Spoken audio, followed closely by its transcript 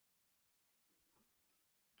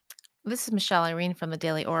This is Michelle Irene from the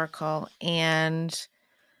Daily Oracle, and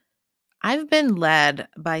I've been led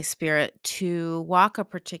by Spirit to walk a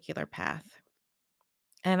particular path.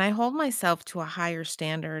 And I hold myself to a higher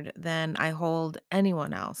standard than I hold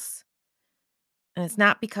anyone else. And it's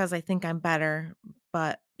not because I think I'm better,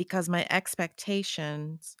 but because my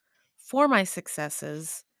expectations for my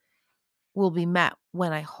successes will be met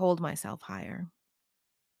when I hold myself higher.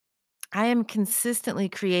 I am consistently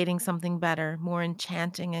creating something better, more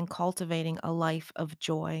enchanting, and cultivating a life of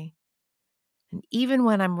joy. And even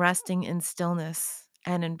when I'm resting in stillness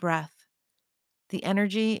and in breath, the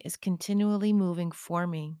energy is continually moving for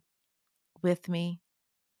me, with me,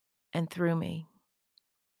 and through me.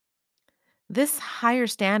 This higher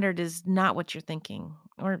standard is not what you're thinking,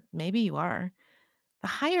 or maybe you are. The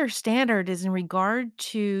higher standard is in regard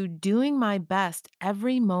to doing my best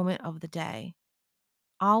every moment of the day,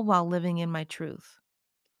 all while living in my truth.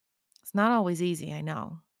 It's not always easy, I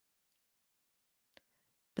know.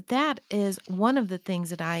 But that is one of the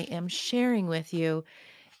things that I am sharing with you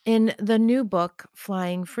in the new book,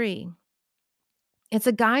 Flying Free. It's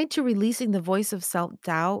a guide to releasing the voice of self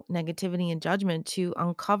doubt, negativity, and judgment to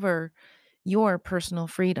uncover your personal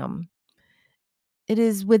freedom. It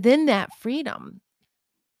is within that freedom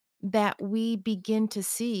that we begin to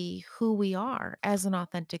see who we are as an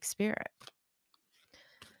authentic spirit.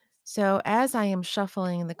 So, as I am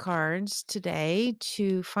shuffling the cards today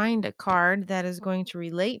to find a card that is going to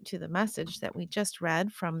relate to the message that we just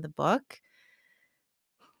read from the book,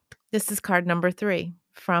 this is card number 3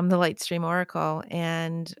 from the Lightstream Oracle.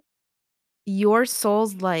 And your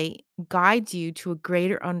soul's light guides you to a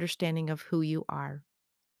greater understanding of who you are.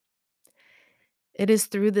 It is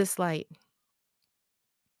through this light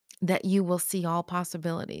that you will see all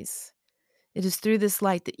possibilities. It is through this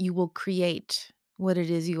light that you will create what it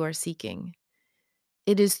is you are seeking.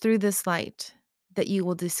 It is through this light that you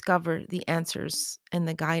will discover the answers and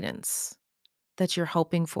the guidance that you're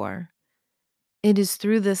hoping for. It is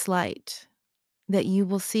through this light that you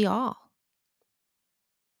will see all.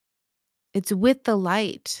 It's with the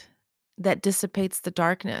light that dissipates the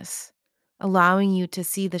darkness, allowing you to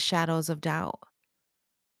see the shadows of doubt.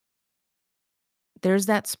 There's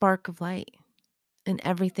that spark of light in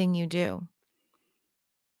everything you do.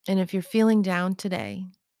 And if you're feeling down today,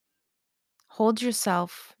 hold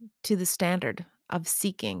yourself to the standard of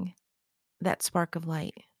seeking that spark of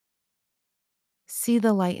light. See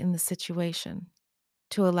the light in the situation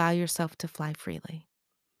to allow yourself to fly freely.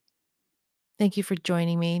 Thank you for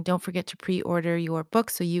joining me. Don't forget to pre order your book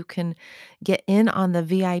so you can get in on the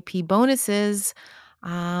VIP bonuses.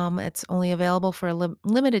 It's only available for a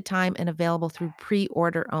limited time and available through pre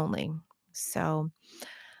order only. So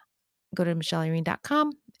go to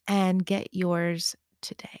michelleirene.com and get yours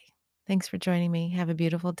today. Thanks for joining me. Have a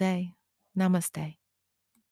beautiful day. Namaste.